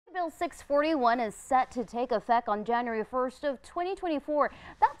Bill 641 is set to take effect on January 1st of 2024.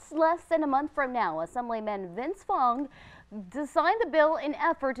 That's less than a month from now. Assemblyman Vince Fong signed the bill in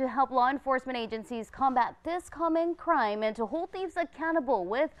effort to help law enforcement agencies combat this common crime and to hold thieves accountable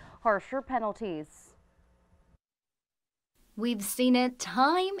with harsher penalties. We've seen it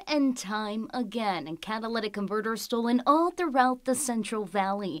time and time again. Catalytic converters stolen all throughout the Central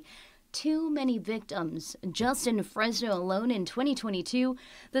Valley. Too many victims. Just in Fresno alone in 2022,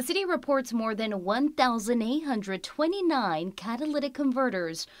 the city reports more than 1,829 catalytic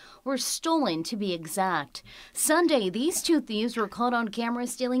converters were stolen, to be exact. Sunday, these two thieves were caught on camera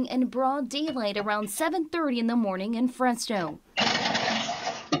stealing in broad daylight around 7:30 in the morning in Fresno.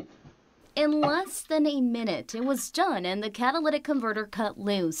 In less than a minute, it was done and the catalytic converter cut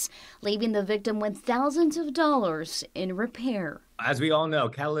loose, leaving the victim with thousands of dollars in repair. As we all know,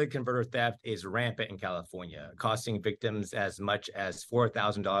 catalytic converter theft is rampant in California, costing victims as much as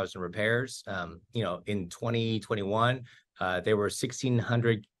 $4,000 in repairs. In 2021, there were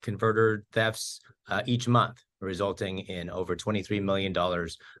 1,600 converter thefts each month, resulting in over $23 million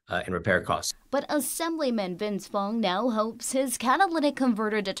in repair costs. But Assemblyman Vince Fong now hopes his catalytic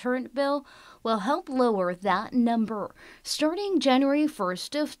converter deterrent bill will help lower that number. Starting January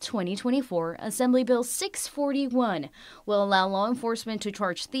 1st of 2024, Assembly Bill 641 will allow law enforcement to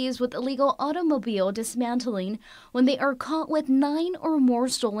charge thieves with illegal automobile dismantling when they are caught with 9 or more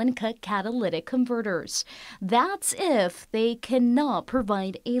stolen catalytic converters. That's if they cannot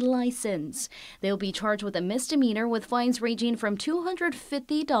provide a license. They'll be charged with a misdemeanor with fines ranging from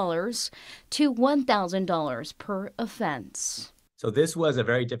 $250 to $1,000 per offense. So this was a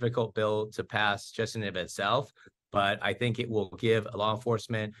very difficult bill to pass just in and of itself, but I think it will give law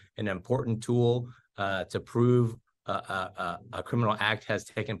enforcement an important tool to prove a criminal act has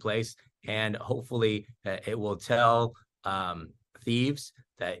taken place, and hopefully it will tell thieves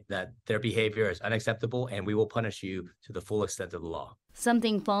that their behavior is unacceptable and we will punish you to the full extent of the law.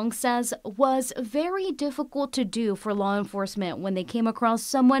 Something Fong says was very difficult to do for law enforcement when they came across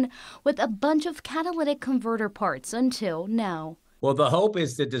someone with a bunch of catalytic converter parts until now. Well, the hope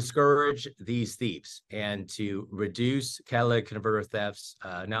is to discourage these thieves and to reduce catalytic converter thefts,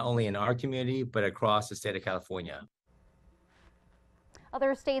 not only in our community, but across the state of California.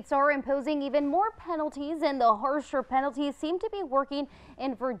 Other states are imposing even more penalties, and the harsher penalties seem to be working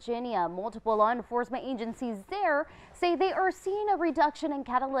in Virginia. Multiple law enforcement agencies there say they are seeing a reduction in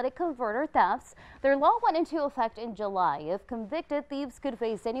catalytic converter thefts. Their law went into effect in July. If convicted, thieves could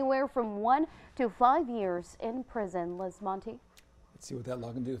face anywhere from 1 to 5 years in prison. Liz Monty. Let's see what that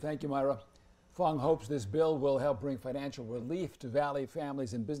law can do. Thank you, Myra. Fong hopes this bill will help bring financial relief to Valley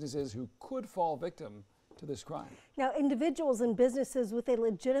families and businesses who could fall victim to this crime. Now, individuals and businesses with a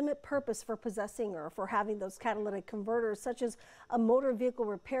legitimate purpose for possessing or for having those catalytic converters, such as a motor vehicle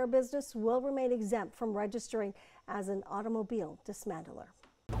repair business, will remain exempt from registering as an automobile dismantler.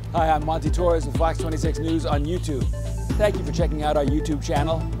 Hi, I'm Monty Torres with Fox 26 News on YouTube. Thank you for checking out our YouTube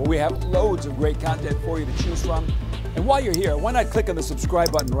channel, where we have loads of great content for you to choose from. And while you're here, why not click on the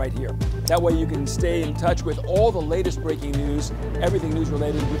subscribe button right here? That way you can stay in touch with all the latest breaking news, everything news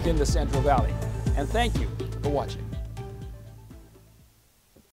related within the Central Valley. And thank you for watching.